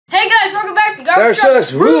Garbage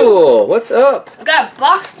trucks rule! What's up? We got a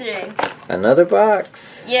box today. Another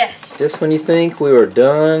box. Yes. Just when you think we were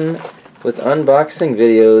done with unboxing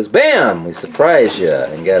videos, bam! We surprised you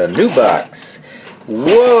and got a new box.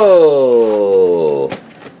 Whoa!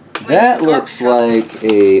 That looks like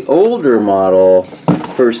a older model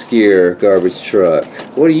first gear garbage truck.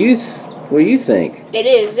 What do you think? It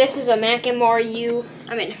is. This is a Mack MR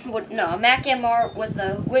a Mack MR with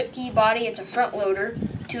a Wittke body. It's a front loader,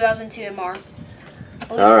 2002 MR.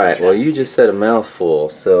 Alright, well you just said a mouthful.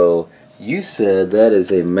 So you said that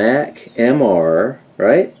is a Mack MR,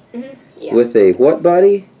 right? Mm-hmm. Yeah. With a what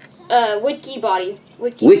body? Wittke body.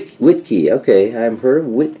 Wittke. Okay, I've heard of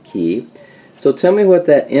Wittke. So tell me what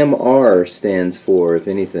that MR stands for, if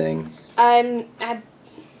anything. We're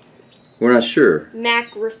not sure.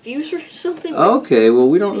 Mack refuse or something? Okay, well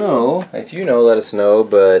we don't know. If you know, let us know.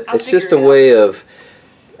 But it's just a way of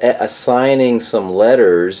assigning some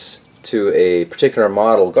letters to a particular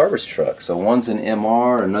model garbage truck. So one's an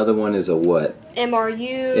MR, another one is a what?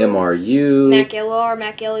 MRU. MRU. Mack LR,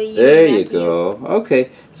 Mack LEU. There you go.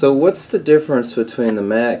 Okay, so what's the difference between the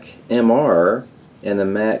Mack MR and the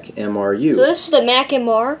Mack MRU? So this is the Mack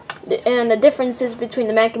MR, and the differences between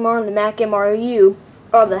the Mack MR and the Mack MRU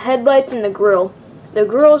are the headlights and the grille. The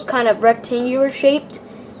grille is kind of rectangular shaped,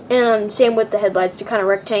 and same with the headlights, they're kind of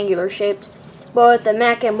rectangular shaped. But with the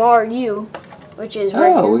Mack MRU, which is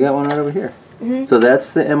right here. We got one right over here. Mm-hmm. So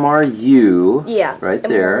that's the MRU, yeah, right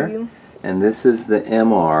there, MRU. And this is the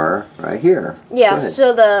MR right here. Yeah,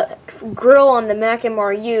 so the grille on the Mack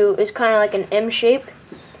MRU is kind of like an M shape,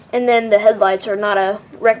 and then the headlights are not a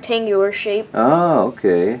rectangular shape. Oh,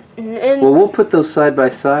 okay. And well, we'll put those side by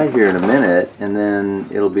side here in a minute, and then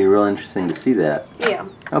it'll be real interesting to see that. Yeah.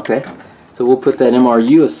 Okay. So we'll put that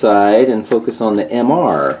MRU aside and focus on the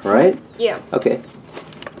MR, right? Yeah. Okay.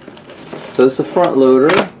 So this is a front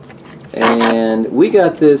loader, and we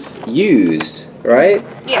got this used, right?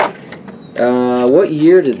 Yeah. What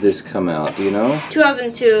year did this come out? Do you know?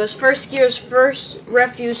 2002. It was First Gear's first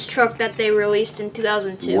refuse truck that they released in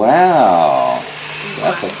 2002. Wow.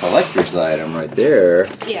 That's a collector's item right there.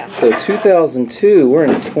 Yeah. So 2002, we're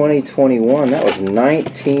in 2021. That was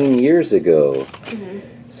 19 years ago. Mm-hmm.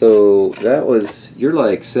 So that was, you're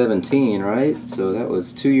like 17, right? So that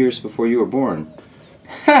was 2 years before you were born.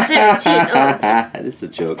 17. Oh. This is a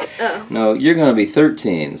joke. Oh. No, you're going to be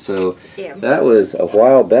 13. So yeah. That was a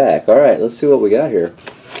while back. All right, let's see what we got here.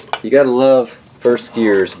 You got to love First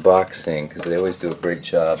Gear's boxing because they always do a great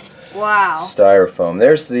job. Wow. Styrofoam.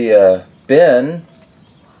 There's the bin.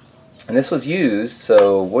 And this was used,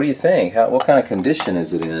 so what do you think? What kind of condition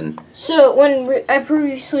is it in? So when I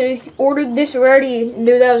previously ordered this, we already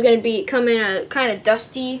knew that was going to come in a kind of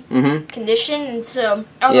dusty condition, and so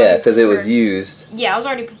I was because it was used. Yeah, I was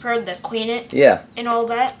already prepared to clean it. Yeah. And all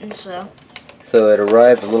that, and so. So it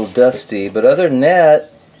arrived a little dusty, but other than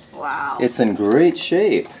that, wow, it's in great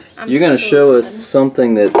shape. You're going to show us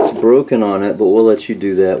something that's broken on it, but we'll let you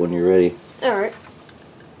do that when you're ready. All right.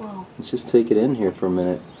 Wow. Let's just take it in here for a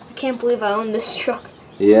minute. I can't believe I own this truck.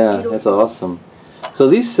 Yeah, that's awesome. So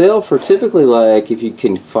these sell for typically, like, if you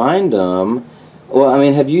can find them. Well, I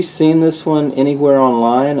mean, have you seen this one anywhere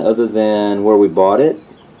online other than where we bought it?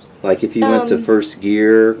 Like if you went to First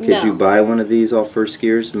Gear, could you buy one of these off First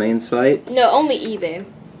Gear's main site? No, only eBay.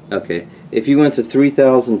 Okay. If you went to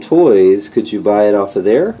 3000 Toys, could you buy it off of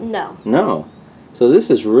there? No. No. So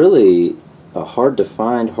this is really a hard to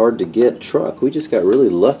find, hard to get truck. We just got really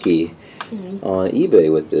lucky on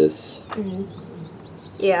eBay with this.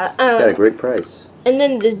 Yeah. Got a great price. And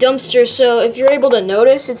then the dumpster, so if you're able to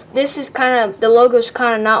notice, this is kind of, the logo's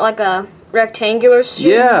kind of not like a rectangular shape.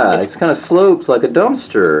 Yeah, it's kind of sloped like a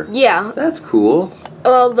dumpster. Yeah. That's cool.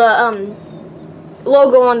 Well, the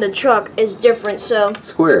logo on the truck is different, so.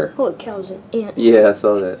 Square. Holy cow, is an ant. Yeah, I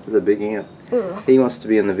saw that. It's a big ant. He wants to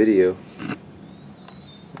be in the video.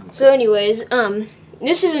 So anyways,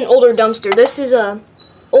 this is an older dumpster. This is a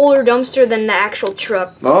older dumpster than the actual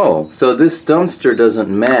truck. Oh, so this dumpster doesn't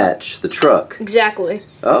match the truck. Exactly.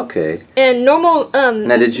 Okay. And normal,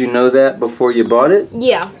 now, did you know that before you bought it?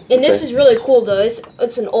 Yeah, and this is really cool though.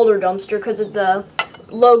 It's an older dumpster because of the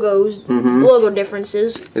logos, logo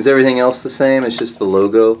differences. Is everything else the same? It's just the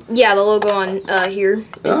logo? Yeah, the logo on here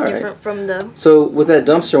is different from the... So with that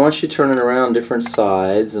dumpster, why don't you turn it around different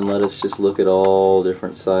sides and let us just look at all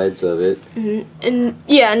different sides of it. And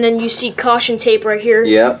yeah, and then you see caution tape right here.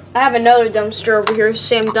 Yep. I have another dumpster over here,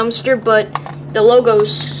 same dumpster, but the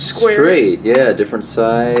logo's square. Straight, yeah, different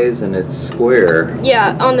size and it's square.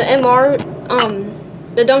 Yeah, on the MR,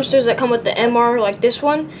 the dumpsters that come with the MR, like this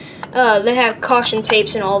one, they have caution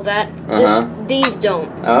tapes and all that. These don't.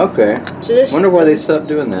 Oh, okay. So this. Wonder why they stopped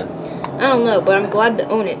doing that. I don't know, but I'm glad to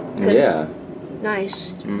own it. Yeah. It's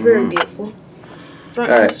nice. It's very beautiful.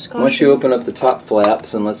 Front Alright, once you open up the top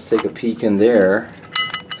flaps, and let's take a peek in there.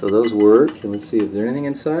 So those work, and let's see if there's anything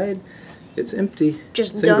inside. It's empty.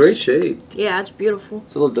 Just it's dust. in great shape. Yeah, it's beautiful.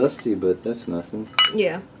 It's a little dusty, but that's nothing.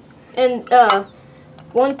 Yeah. And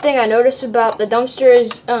one thing I noticed about the dumpster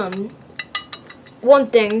is one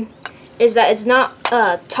thing is that it's not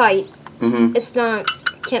tight. It's not.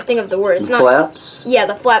 Can't think of the word. It's the not flaps. Yeah,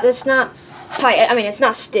 the flap. It's not tight. I mean, it's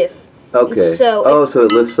not stiff. Okay. So so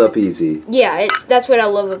it lifts up easy. Yeah, that's what I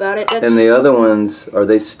love about it. And the other ones, are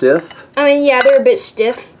they stiff? I mean, yeah, they're a bit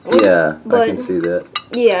stiff. Yeah, but I can see that.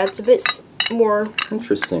 Yeah, it's a bit more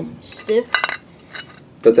interesting. Stiff.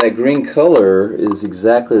 But that green color is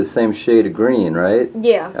exactly the same shade of green, right?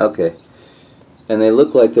 Yeah. Okay. And they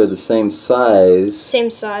look like they're the same size. Same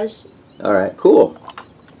size. All right, cool.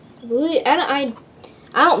 Really, I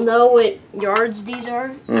don't know what yards these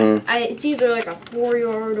are. It's either like a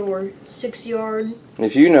 4-yard or 6-yard.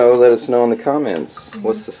 If you know, let us know in the comments.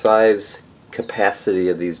 What's the size capacity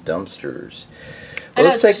of these dumpsters? Well,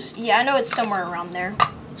 I know it's somewhere around there.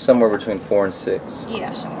 Somewhere between 4 and 6.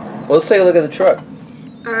 Yeah, somewhere. Well, let's take a look at the truck.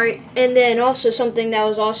 Alright, and then also something that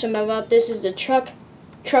was awesome about this is the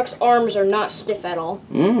truck's arms are not stiff at all.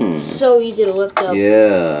 It's so easy to lift up.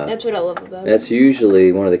 Yeah. That's what I love about it. That's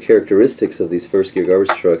usually one of the characteristics of these first gear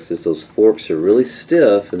garbage trucks is those forks are really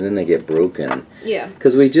stiff and then they get broken. Yeah.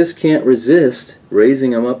 Because we just can't resist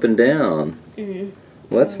raising them up and down.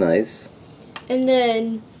 Well, that's nice. And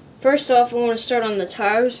then, first off, we want to start on the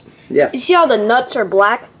tires. Yeah. You see how the nuts are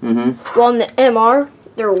black? Well, on the MR,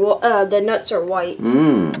 the nuts are white.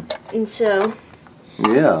 And so...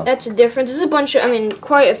 Yeah. That's a difference. There's a bunch of,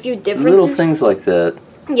 quite a few differences. Little things like that.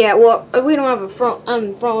 Yeah, well, we don't have a front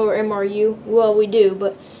loader MRU. Well, we do,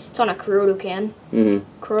 but it's on a Corotto can.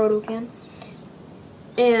 Corotto can.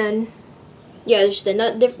 And, yeah, there's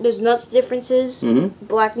there's nuts differences.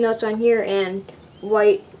 Black nuts on here and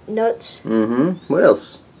white nuts. What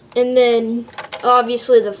else? And then,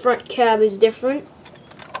 obviously, the front cab is different.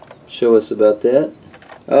 Show us about that.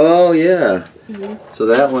 Oh, yeah. So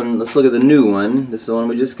that one, let's look at the new one. This is the one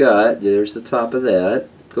we just got. There's the top of that.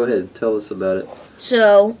 Go ahead, tell us about it.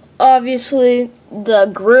 So, obviously, the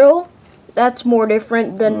grill, that's more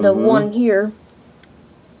different than the one here.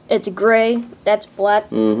 It's gray, that's black.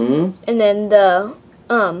 And then the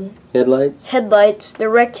headlights, they're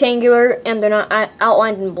rectangular and they're not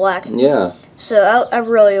outlined in black. Yeah. So, I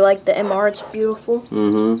really like the MR. It's beautiful.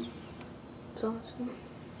 It's awesome.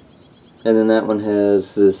 And then that one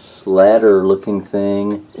has this ladder-looking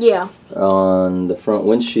thing on the front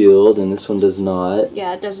windshield, and this one does not.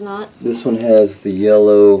 Yeah, it does not. This one has the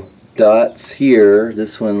yellow dots here.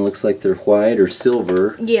 This one looks like they're white or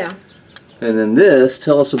silver. Yeah. And then this,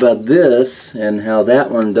 tell us about this and how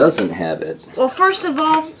that one doesn't have it. Well, first of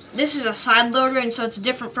all, this is a side loader, and so it's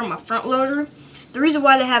different from a front loader. The reason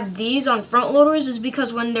why they have these on front loaders is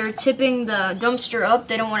because when they're tipping the dumpster up,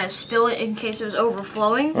 they don't want to spill it in case it was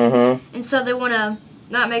overflowing. And so they want to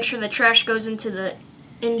not make sure the trash goes into the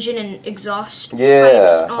engine and exhaust pipes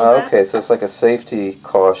and all that. Okay, so it's like a safety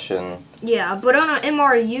caution. Yeah, but on an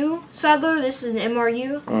MRU side loader, this is an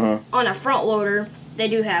MRU. On a front loader, they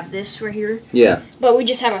do have this right here. Yeah. But we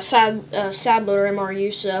just have a side loader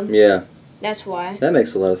MRU, so yeah, that's why. That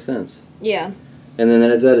makes a lot of sense. Yeah. And then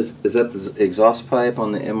is that the exhaust pipe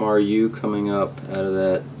on the MRU coming up out of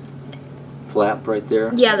that flap right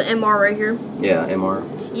there? Yeah, the MR right here. Yeah, MR.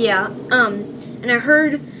 Yeah. And I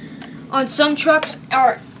heard on some trucks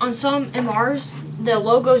or on some MRs the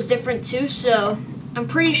logo's different too. So I'm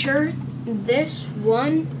pretty sure this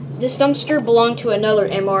dumpster belonged to another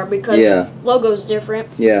MR because logo's different.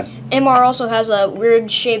 Yeah. MR also has a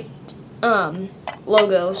weird shaped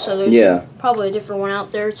logo, so there's probably a different one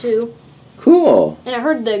out there too. Cool. And I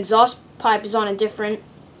heard the exhaust pipe is on a different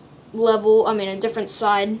level, a different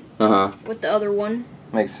side with the other one.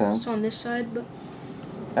 Makes sense. It's on this side, but...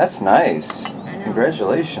 That's nice. I know.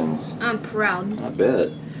 Congratulations. I'm proud. I bet.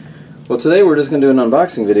 Well, today we're just going to do an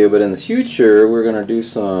unboxing video, but in the future we're going to do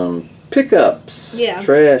some pickups. Yeah.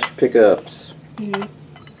 Trash pickups.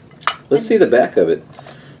 Let's see the back of it.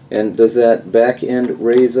 And does that back end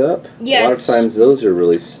raise up? Yeah. A lot of times those are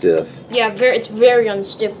really stiff. Yeah, it's very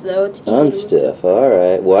unstiff though. It's easy unstiff. All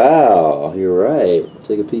right. Wow, you're right.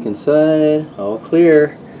 Take a peek inside. All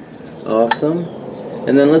clear. Awesome.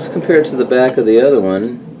 And then let's compare it to the back of the other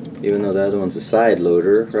one, even though the other one's a side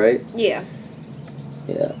loader, right? Yeah.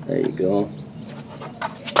 Yeah. There you go.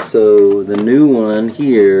 So the new one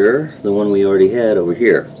here, the one we already had over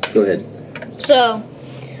here. Go ahead. So,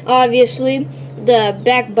 obviously, the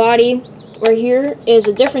back body right here is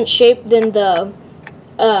a different shape than the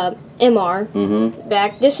MR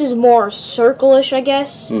back. This is more circle-ish, I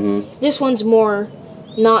guess. This one's more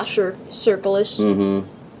not circle-ish. Oh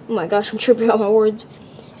my gosh, I'm tripping out my words.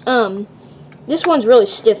 This one's really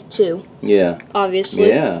stiff too. Yeah. Obviously.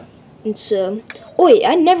 Yeah. It's oh wait,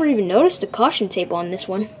 I never even noticed the caution tape on this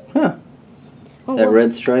one. Huh. Oh, That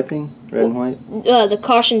red striping? Red and white? The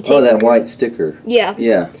caution tape. Oh, that white sticker. Yeah.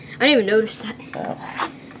 Yeah. I didn't even notice that.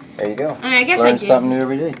 Oh. There you go. I guess Learn I did. something new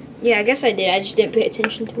every day. Yeah, I guess I did. I just didn't pay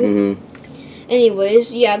attention to it.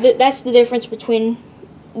 Anyways, yeah, that's the difference between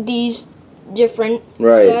these different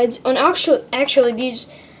sides. And actually, these,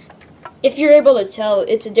 if you're able to tell,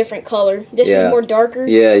 it's a different color. This is more darker.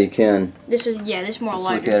 Yeah, you can. This is more Let's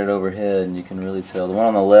lighter. look at it overhead, and you can really tell. The one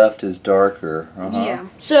on the left is darker. Yeah.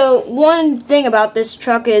 So one thing about this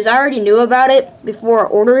truck is I already knew about it before I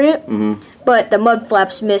ordered it. But the mud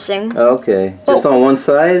flap's missing. Okay. Just on one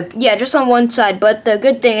side? Yeah, just on one side. But the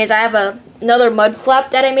good thing is I have another mud flap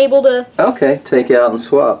that I'm able to... Okay, take out and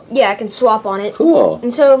swap. Yeah, I can swap on it. Cool.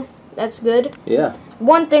 And so, that's good. Yeah.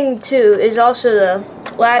 One thing, too, is also the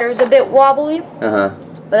ladder's a bit wobbly.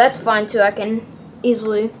 But that's fine, too. I can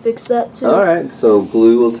easily fix that, too. Alright, so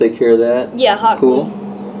glue will take care of that? Yeah, hot glue.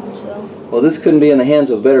 So... Well, this couldn't be in the hands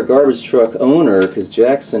of a better garbage truck owner, because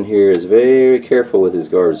Jackson here is very careful with his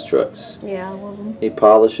garbage trucks. Yeah, I love them. He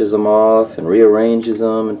polishes them off and rearranges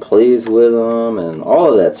them and plays with them and all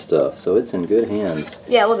of that stuff, so it's in good hands.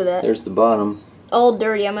 Yeah, look at that. There's the bottom. All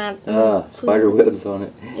dirty. I'm going to have to... spider webs on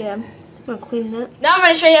it. Yeah, I'm going to clean that. Now I'm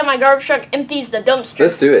going to show you how my garbage truck empties the dumpster.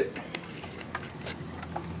 Let's do it.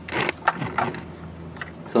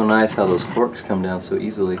 So nice how those forks come down so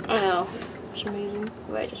easily. I know. It's amazing.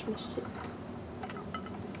 Oh, I just missed it.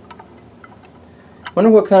 Wonder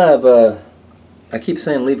what kind of, I keep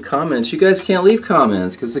saying leave comments. You guys can't leave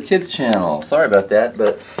comments because it's a kids channel. Sorry about that,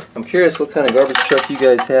 but I'm curious what kind of garbage truck you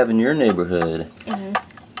guys have in your neighborhood.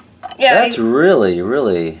 Yeah, that's really,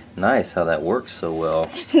 really nice how that works so well.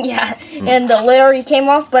 Yeah, and the lid already came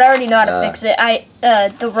off, but I already know how to fix it.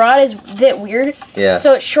 The rod is a bit weird. Yeah.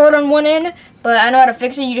 So it's short on one end, but I know how to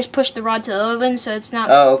fix it. You just push the rod to the other end, so it's not.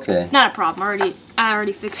 Oh, okay. It's not a problem. I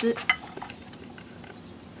already fixed it.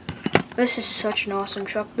 This is such an awesome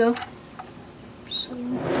truck, though.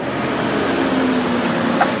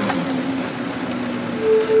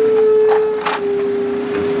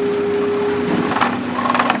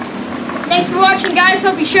 Thanks for watching, guys.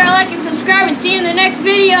 Hope you share, like, and subscribe, and see you in the next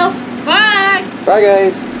video. Bye! Bye,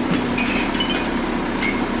 guys.